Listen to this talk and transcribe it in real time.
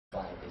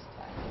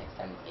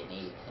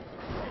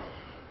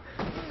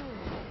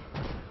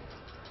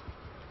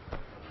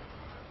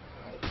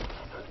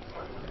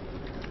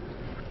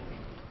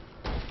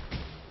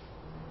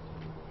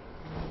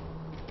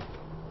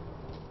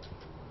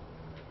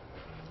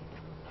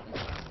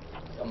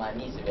Come on,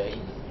 me,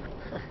 civilians.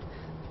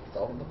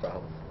 Solving the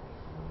problem.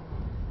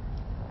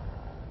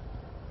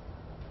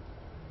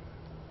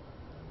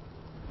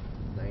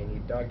 Now you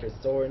need Dr.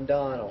 Soren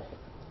Donald.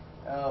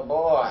 Oh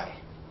boy.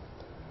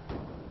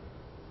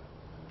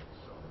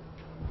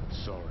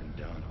 Soren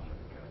Donald.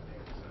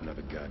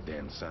 Another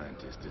goddamn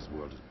scientist this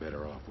world is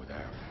better off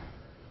without.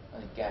 Oh,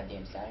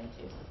 goddamn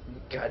scientist.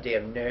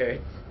 Goddamn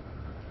nerds.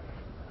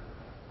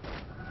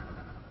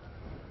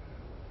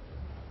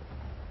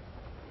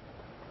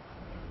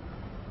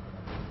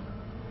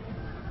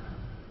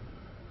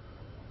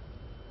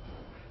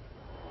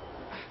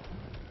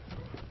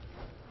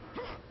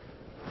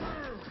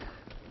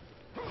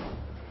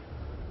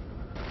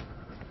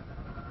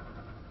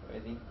 Where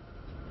is he?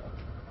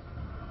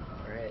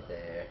 Right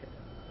there.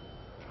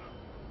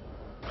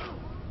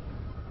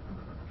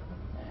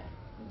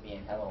 He's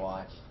being hella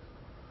watched.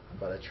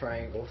 By the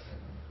triangles.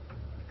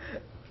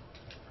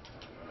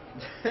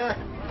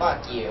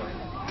 Fuck you.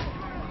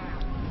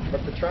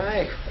 But the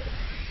triangle.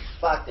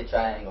 Fuck the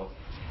triangle.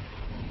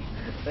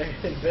 They're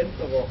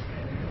invincible.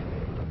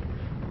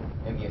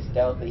 Maybe you're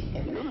stealthy.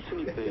 Notice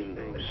anything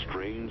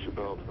strange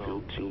about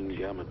Field Team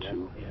Gamma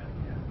 2?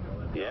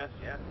 Yes,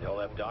 they all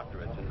have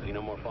doctorates in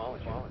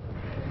xenomorphology.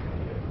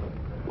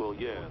 Well,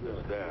 yeah,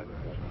 there's that.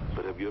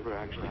 But have you ever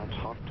actually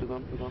talked to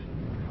them?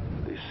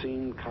 They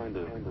seem kind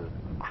of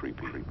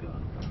creepy.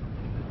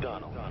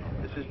 Donald,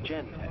 this is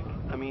Gen Tech.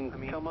 I mean,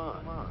 come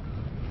on.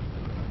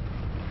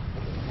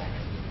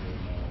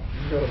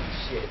 Oh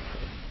shit.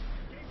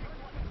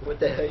 What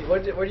the hell?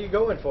 What are you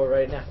going for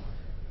right now?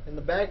 In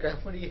the background,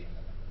 what are you?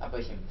 I'm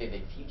pushing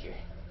Vivid Future.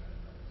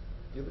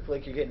 You look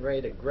like you're getting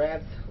ready to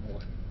grab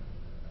someone.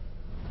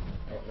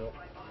 Oh, no.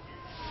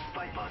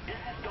 Viper, this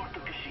is Dr.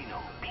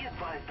 Casino. Be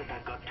advised that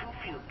I've got two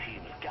field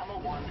teams, Gamma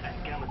 1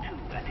 and Gamma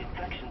 2, at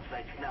infection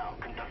sites now,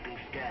 conducting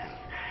scans.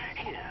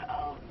 Here,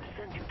 I'll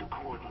send you the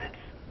coordinates.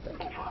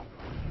 Over.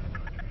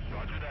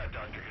 Roger that,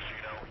 Dr.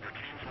 Casino. Your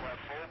teams will have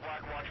full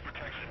Black Watch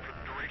protection for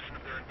the duration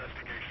of their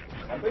investigations.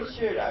 I'm pretty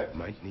sure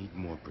Might need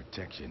more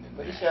protection than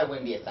pretty that. sure I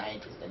wouldn't be a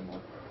scientist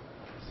anymore.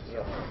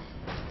 Yeah.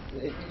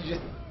 You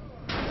just.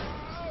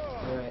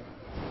 Alright.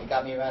 You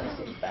got me around the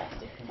city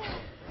faster.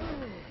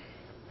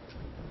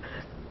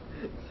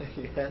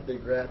 You had to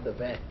grab the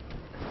vent.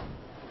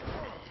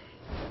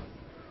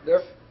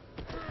 Nerf.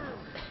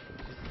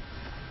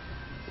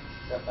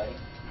 What's up, buddy?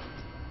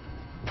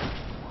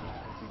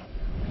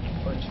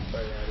 Punch you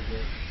right out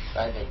again.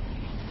 Private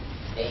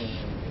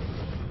Dane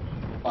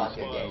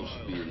Foster Files Day.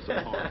 should be in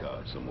some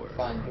archive somewhere.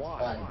 Fun,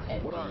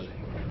 and What are they?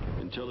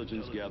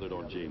 Intelligence gathered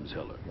on James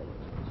Heller,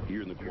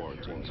 here in the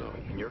quarantine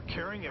zone. And you're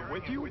carrying it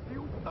with you?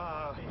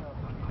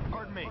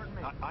 Pardon me.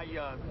 I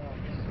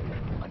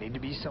need to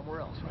be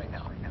somewhere else right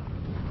now.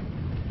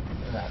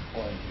 Not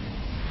quarantine.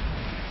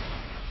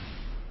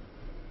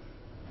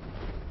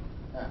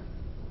 Huh.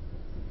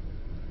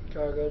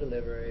 Cargo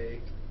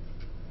delivery.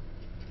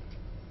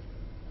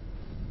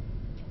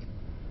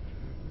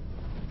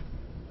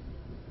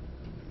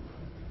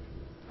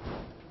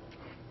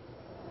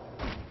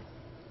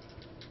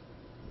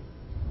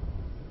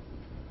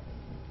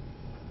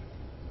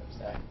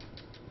 Sorry.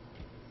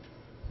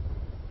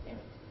 Damn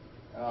it.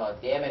 Oh,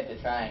 damn it,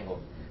 the triangle.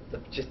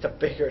 Just a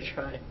bigger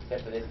triangle.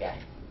 Except for this guy.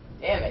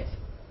 Damn it.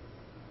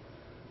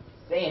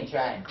 Same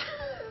triangle.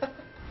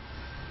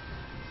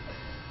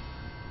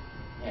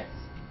 Yes.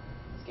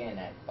 Scan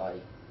that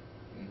body.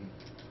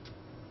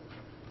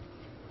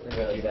 Let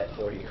me do that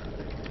for you.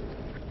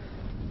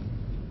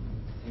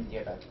 Since you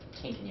have a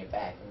kink in your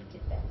back, let me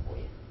get that for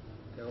you.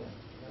 Nope.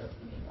 Nope.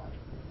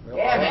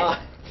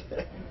 Damn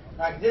it!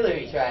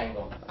 Auxiliary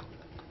triangle.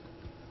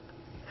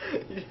 You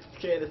just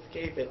can't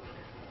escape it.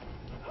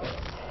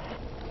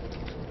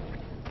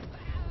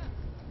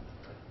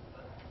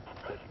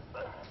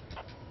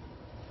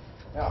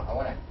 No, I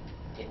wanna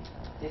get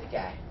this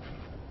guy.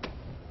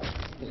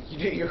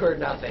 You heard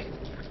nothing.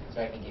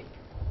 So I can get,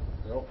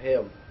 Nope,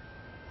 him.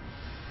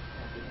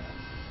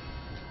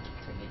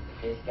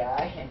 this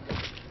guy.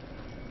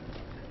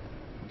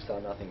 You saw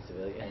nothing,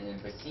 civilian. And then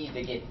proceed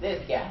to get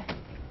this guy.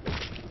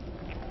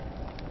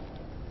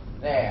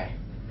 There.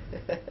 Is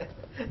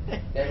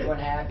everyone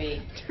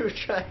happy? Dude,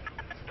 try.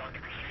 Dr.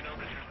 Casino,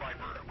 this is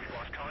Viper. We've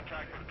lost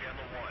contact with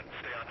Gamma 1.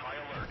 Stay on high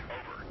alert.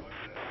 Over.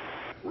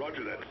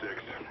 Roger that, 6.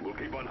 We'll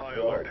keep on high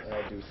Oh, alert.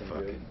 I'll do some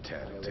good. Fucking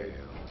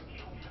tattletale.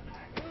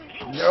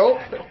 Nope.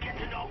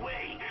 Get in our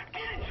way!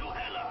 Get into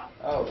Hella!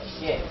 Oh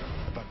shit.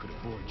 If I could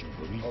avoid you,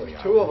 believe Oh, me,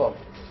 there's two of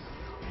them.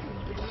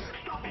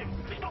 Stop him!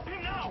 Stop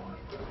him now!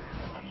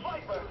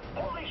 Viper!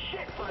 Holy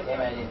shit, Viper!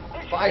 Damn it, I didn't.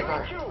 This is Viper.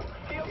 Gamma 2.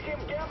 Field Team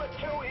Gamma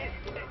 2 is...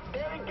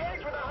 They're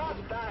engaged with a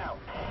hostile.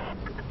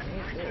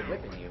 They're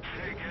whipping you.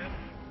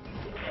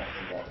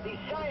 These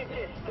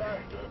scientists,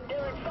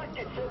 they're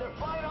infected, so they're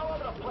flying all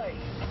over the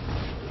place.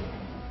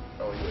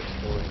 Oh, you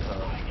exploded, huh?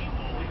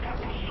 We have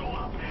to show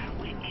up.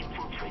 We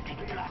infiltrated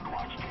Black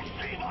Watch to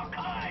save our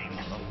kind.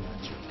 I'm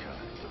not your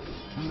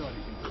kind. Not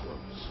even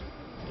close.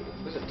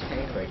 There's a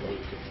tank right there. You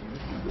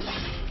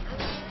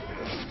confused.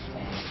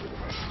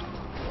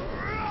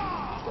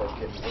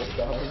 Getting whipped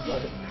on,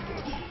 but...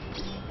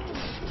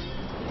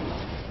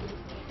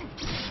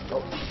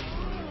 Oh.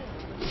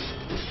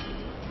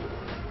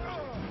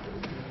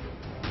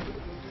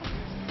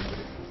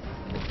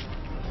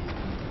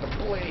 The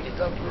blade is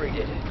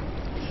upgraded.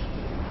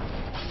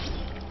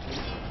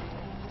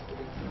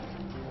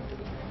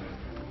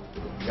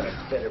 Got a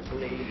better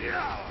blade.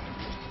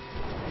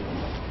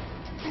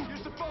 You're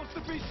supposed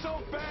to be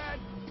so bad.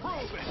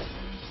 Prove it.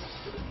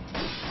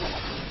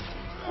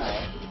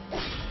 Alright.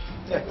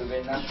 That was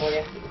good enough for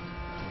you?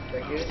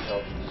 That good?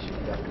 Oh,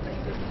 shoot, got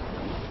connected.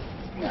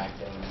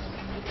 Gotcha.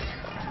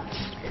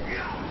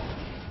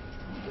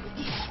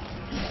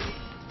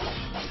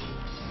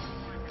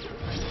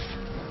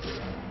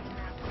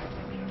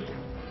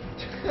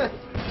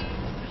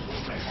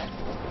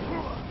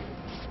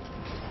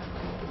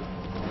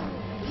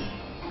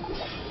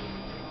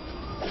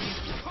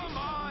 Come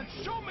on,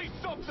 show me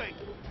something.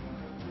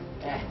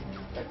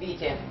 Defeat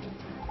him.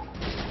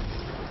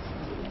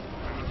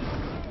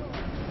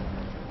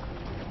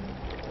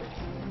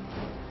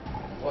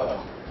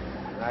 Whoa.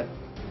 Right.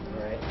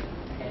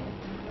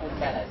 What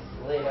kind of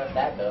slid up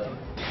that building?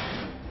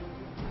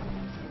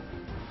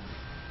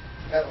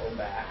 Hello,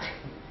 back.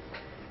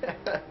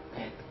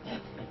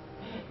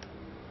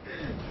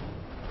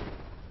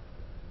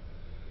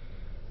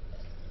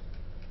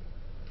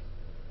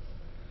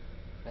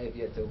 I have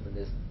yet to open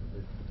this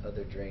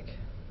other drink.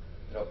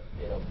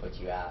 It'll put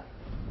you out.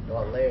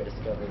 Oh, lair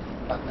discovered.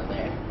 Fuck the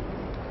lair.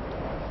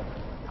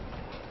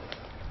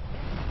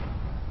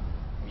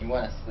 If you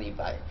want to sleep,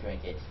 I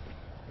drink it.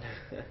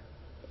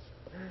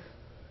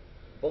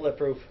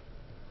 Bulletproof.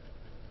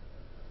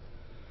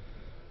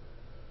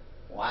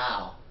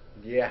 Wow.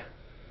 Yeah.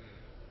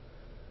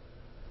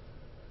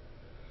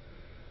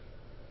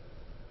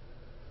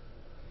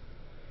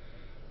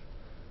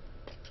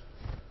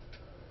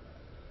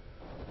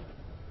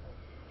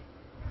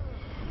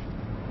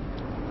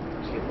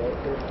 Did you get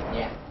bulletproof?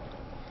 Yeah.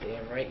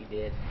 Damn right you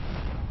did.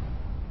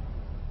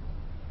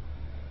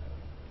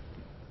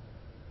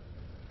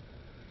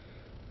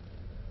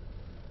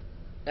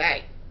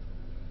 Hey!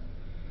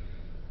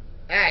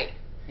 Hey!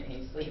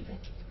 He's sleeping.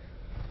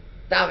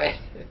 Stop it!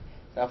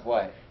 Stop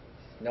what?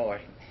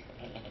 Snoring.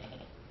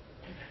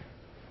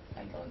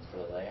 I'm going to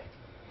the lair.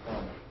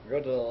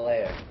 Go to the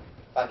lair.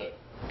 Fuck it.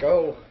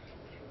 Go!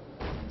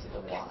 Into the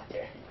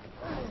water.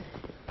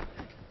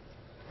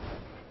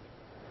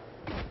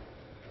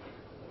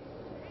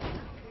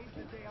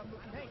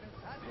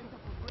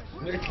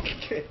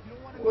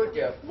 What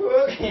the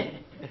fuck?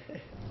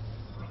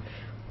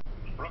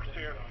 Brooks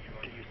here.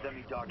 Can you send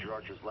me Dr.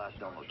 Archer's last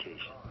known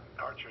location?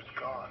 Archer's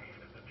gone.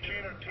 She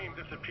and her team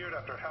disappeared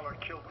after Heller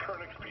killed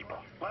Koenig's people.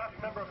 Last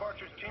member of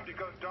Archer's team to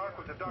go dark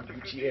was a Dr.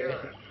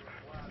 Gutierrez.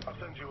 I'll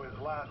send you his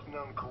last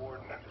known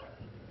coordinates.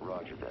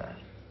 Roger that.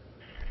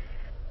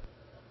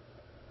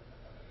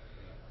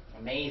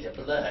 A maze of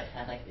blood.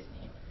 I like this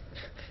name.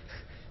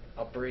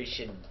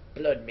 Operation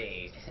Blood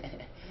Maze.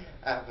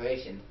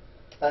 Operation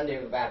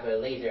Thunder Vapor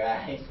Laser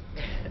Eyes.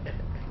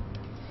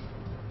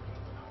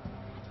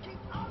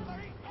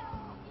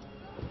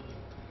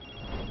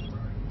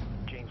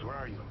 James, where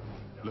are you?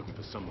 Looking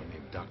for someone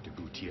named Dr.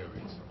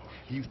 Gutierrez.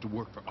 He used to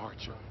work for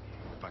Archer.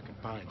 If I can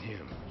find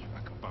him, I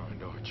can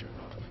find Archer.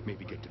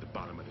 Maybe get to the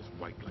bottom of this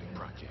white light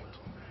project.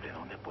 Then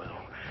on it will.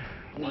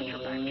 Watch your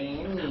back,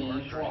 James.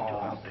 Mercer's still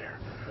out there.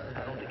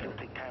 I don't think he'll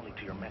take kindly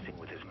to your messing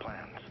with his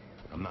plans.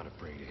 I'm not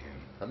afraid of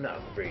him. I'm not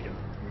afraid of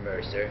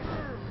Mercer.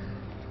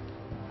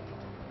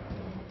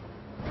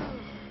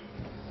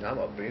 I'm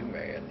a big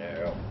man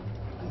now.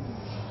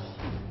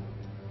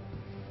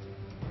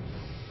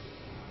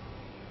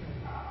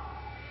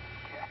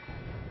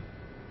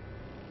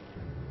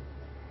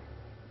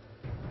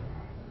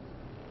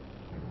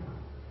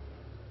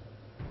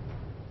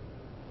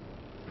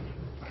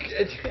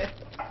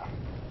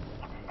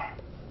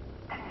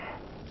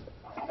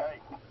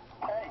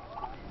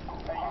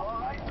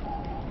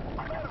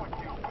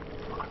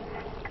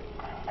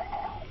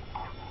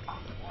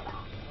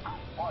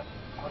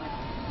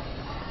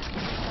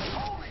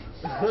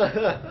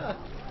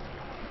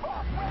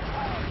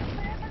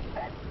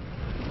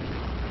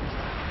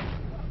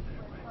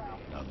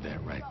 Now that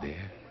right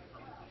there,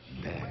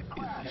 that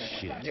is the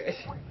shit.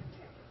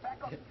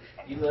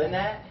 You doing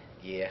that?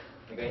 Yeah.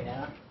 Right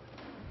now?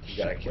 You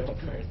gotta kill him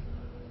first.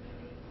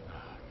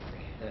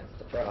 That's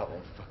the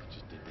problem. Fucker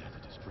just did that to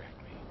distract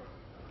me.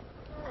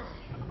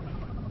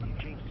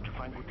 James, did you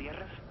find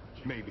Gutierrez?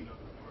 Maybe.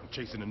 I'm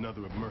chasing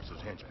another of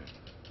Mercer's henchmen.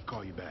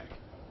 Call you back.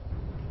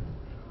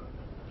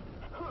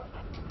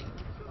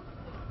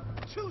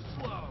 Too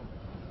slow.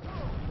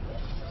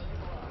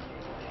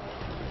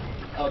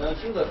 Oh, don't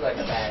you look like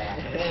a badass?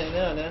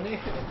 No, no, no. You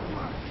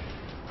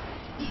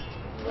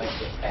like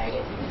this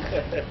faggot?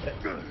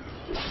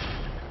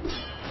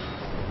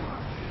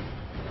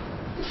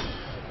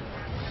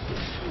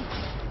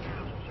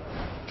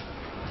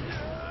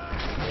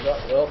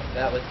 Well,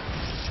 that was...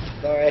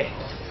 Sorry.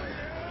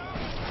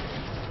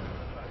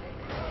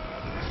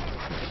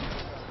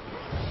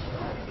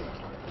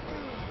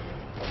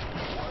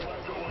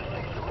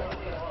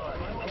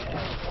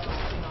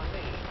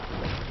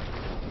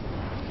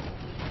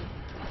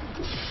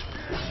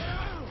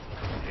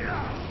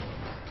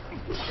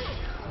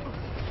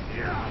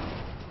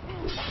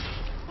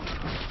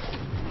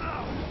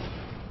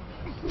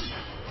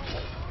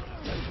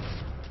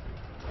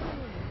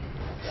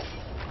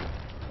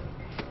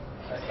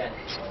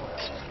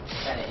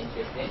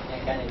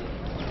 That kind of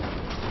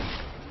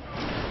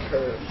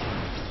curve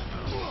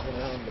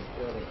around the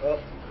building. Oh.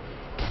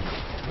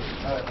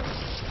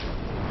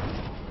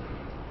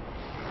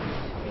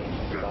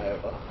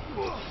 Fireball.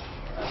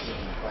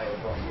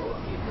 Fireball both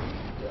people.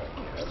 Yeah.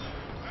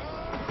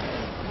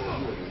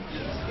 You would you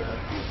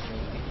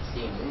could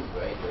see him move,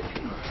 right? But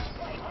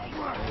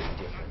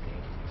It's different,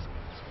 dude.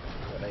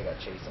 But I got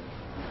chasing.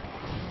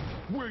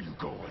 Where you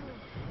going?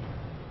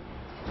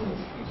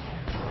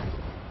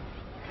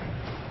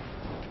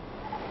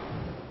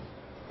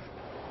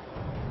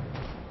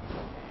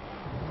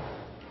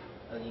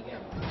 oh, you go.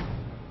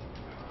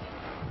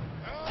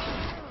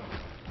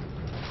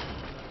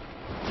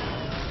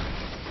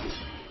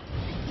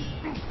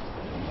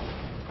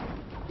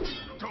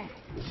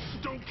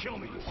 Don't kill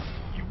me.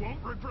 You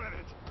won't regret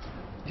it.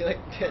 You like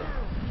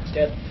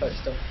death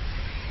touched him.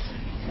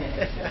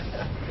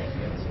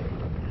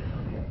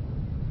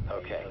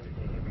 Okay.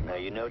 Now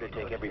you know to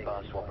take every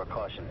possible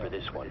precaution for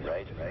this one,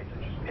 right?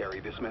 Harry,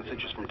 this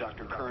message is from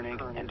Dr.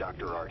 Koenig and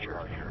Dr. Archer,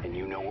 and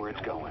you know where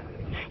it's going.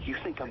 You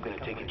think I'm going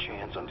to take a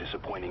chance on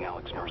disappointing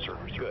Alex Mercer?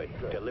 Good.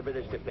 Deliver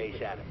this to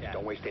Base Adams.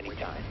 Don't waste any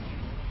time.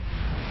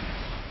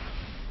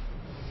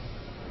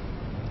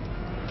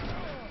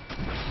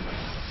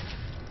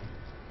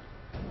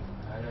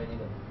 I know I need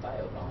a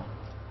fireball.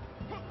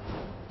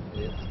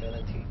 It's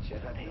gonna teach you.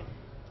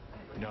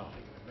 No,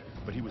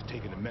 but he was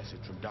taking a message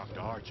from Dr.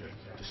 Archer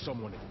to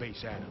someone at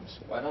Base Adams.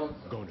 Why don't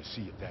Going to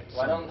see if that's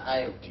why don't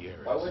I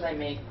Gutierrez. why would I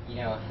make,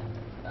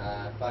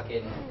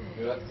 fucking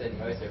Brooks and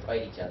Mercer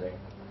fight each other?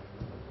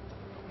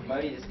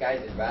 Marty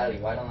disguised as Riley,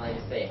 why don't I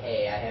just say,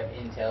 hey, I have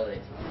intel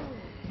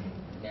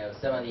that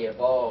some of the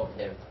evolved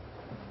have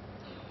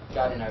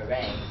got in our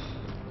ranks.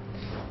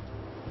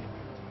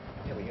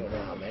 Yeah, but you don't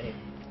know how many.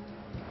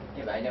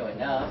 Yeah, but I know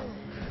enough.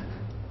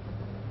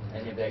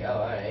 And you'd be like,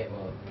 oh, alright,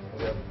 well,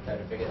 we'll try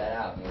to figure that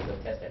out and we'll go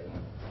test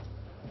everyone.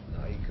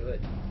 No, you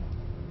could.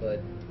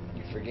 But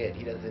you forget,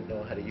 he doesn't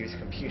know how to use a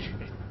computer.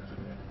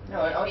 No,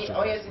 all he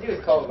has to do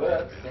is call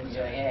Brooks and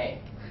you're like,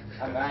 hey,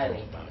 I'm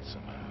Riley.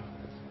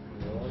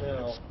 Oh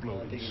no, I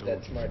don't think he's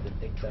that smart to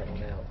think that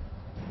one out.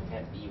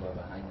 Have B-War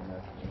behind him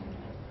working.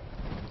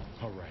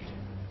 All right,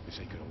 this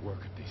ain't gonna work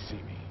if they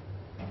see me.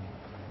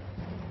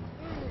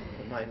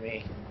 Don't mind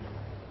me.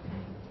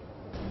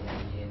 Yeah,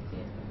 you didn't see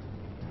him.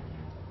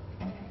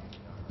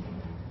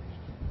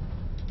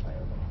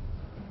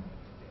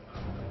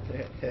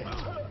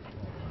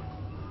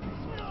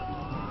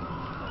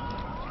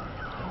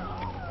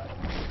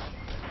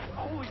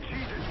 Holy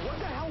Jesus, what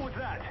the hell was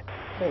that?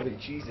 Holy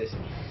Jesus.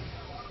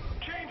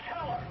 James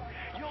Heller,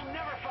 you'll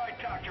never find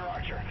Dr.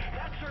 Archer.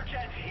 That search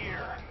ends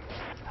here.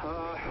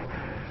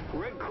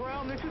 Red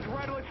Crown, this is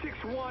Rattler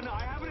 6-1.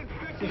 I have an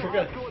infected You're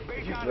gonna, hospital at Base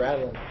if you Adams. grab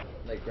him,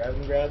 like grab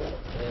him,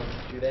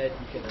 and do that,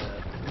 you can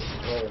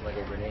roll him like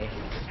a grenade.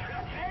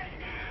 That's it?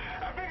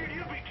 I figured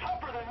you'd be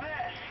tougher than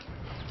this.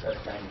 That's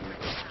fine.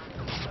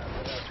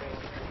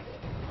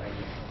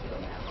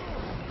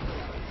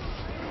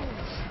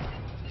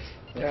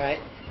 Alright.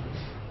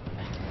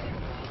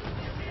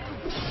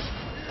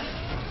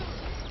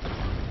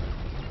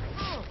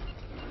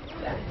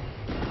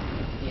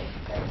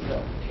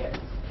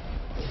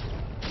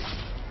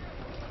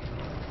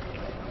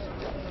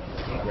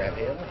 Can you grab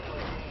him?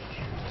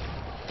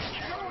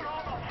 You know what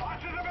all the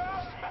fuss is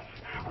about?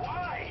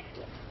 Why?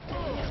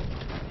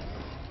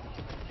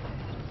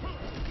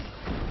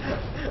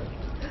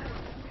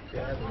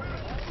 Grab him.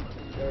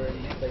 He's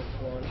already like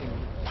launching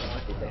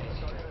rocket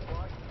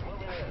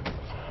dash.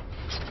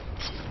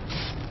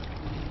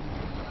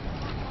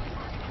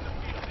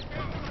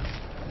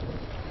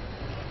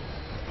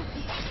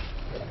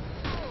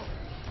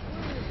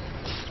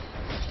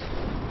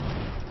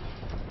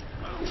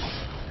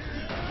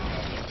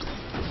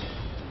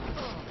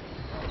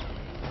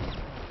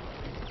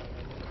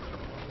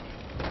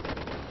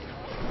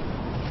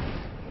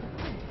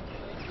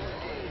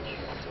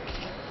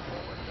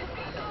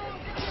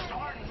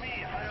 Pardon me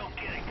if I don't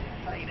get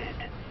excited.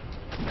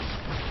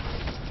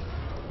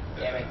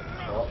 Damn it.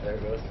 Oh, there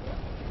it goes.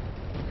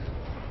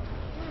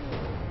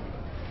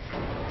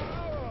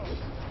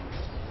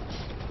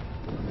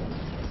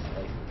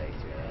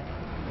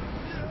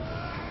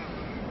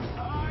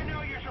 I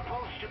know you're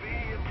supposed to be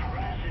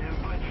impressive,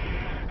 but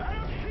I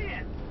don't see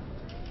it.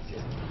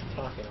 Just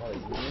talking all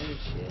this mean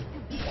shit.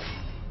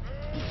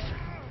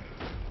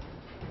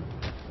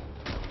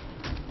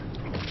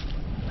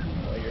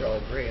 Oh, you're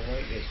all gray and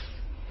white.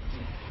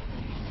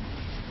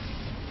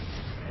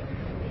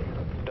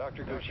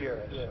 Dr.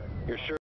 Gutierrez, you're sure